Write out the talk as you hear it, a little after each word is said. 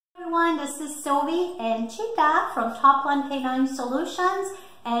everyone, this is Sylvie and Chica from Topline K9 Solutions,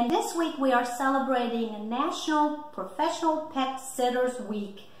 and this week we are celebrating National Professional Pet Sitters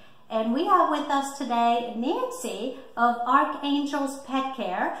Week. And we have with us today Nancy of Ark Angels Pet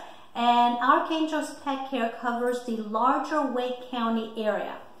Care, and Ark Angels Pet Care covers the larger Wake County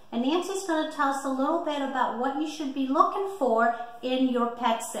area. And Nancy's going to tell us a little bit about what you should be looking for in your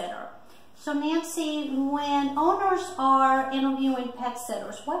pet sitter. So Nancy, when owners are interviewing pet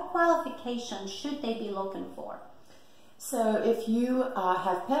sitters, what qualifications should they be looking for? So if you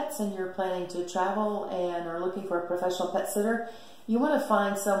have pets and you're planning to travel and are looking for a professional pet sitter, you want to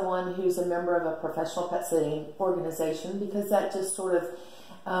find someone who's a member of a professional pet sitting organization, because that just sort of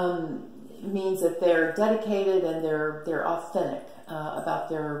means that they're dedicated and they're authentic about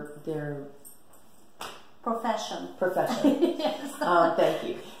their Profession. Yes. Thank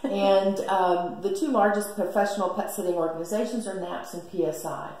you. And the two largest professional pet sitting organizations are NAPS and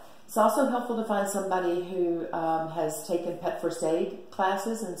PSI. It's also helpful to find somebody who has taken pet first aid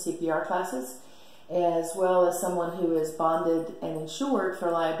classes and CPR classes, as well as someone who is bonded and insured for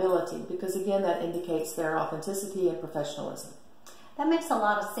liability, because again, that indicates their authenticity and professionalism. That makes a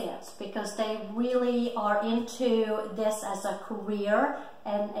lot of sense, because they really are into this as a career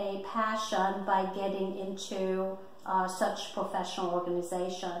and a passion by getting into such professional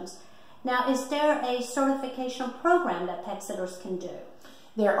organizations. Now, is there a certification program that pet sitters can do?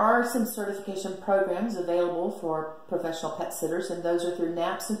 There are some certification programs available for professional pet sitters, and those are through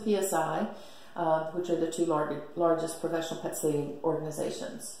NAPS and PSI, which are the two largest professional pet sitting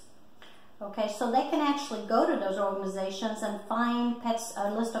organizations. Okay, so they can actually go to those organizations and find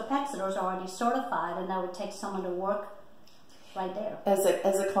a list of pet sitters already certified, and that would take someone to work right there. As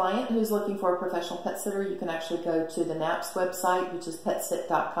a client who's looking for a professional pet sitter, you can actually go to the NAPS website, which is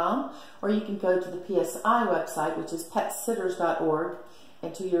petsit.com, or you can go to the PSI website, which is petsitters.org,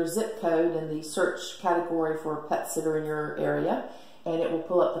 enter your zip code in the search category for pet sitter in your area, and it will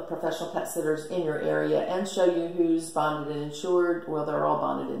pull up the professional pet sitters in your area and show you who's bonded and insured. Well, they're all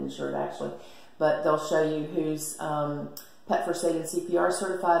bonded and insured actually, but they'll show you who's pet first aid and CPR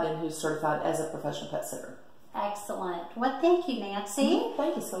certified and who's certified as a professional pet sitter. Excellent. Well, thank you, Nancy.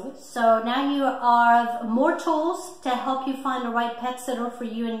 Thank you, Sylvie. So now you have more tools to help you find the right pet sitter for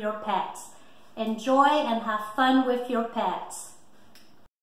you and your pets. Enjoy and have fun with your pets.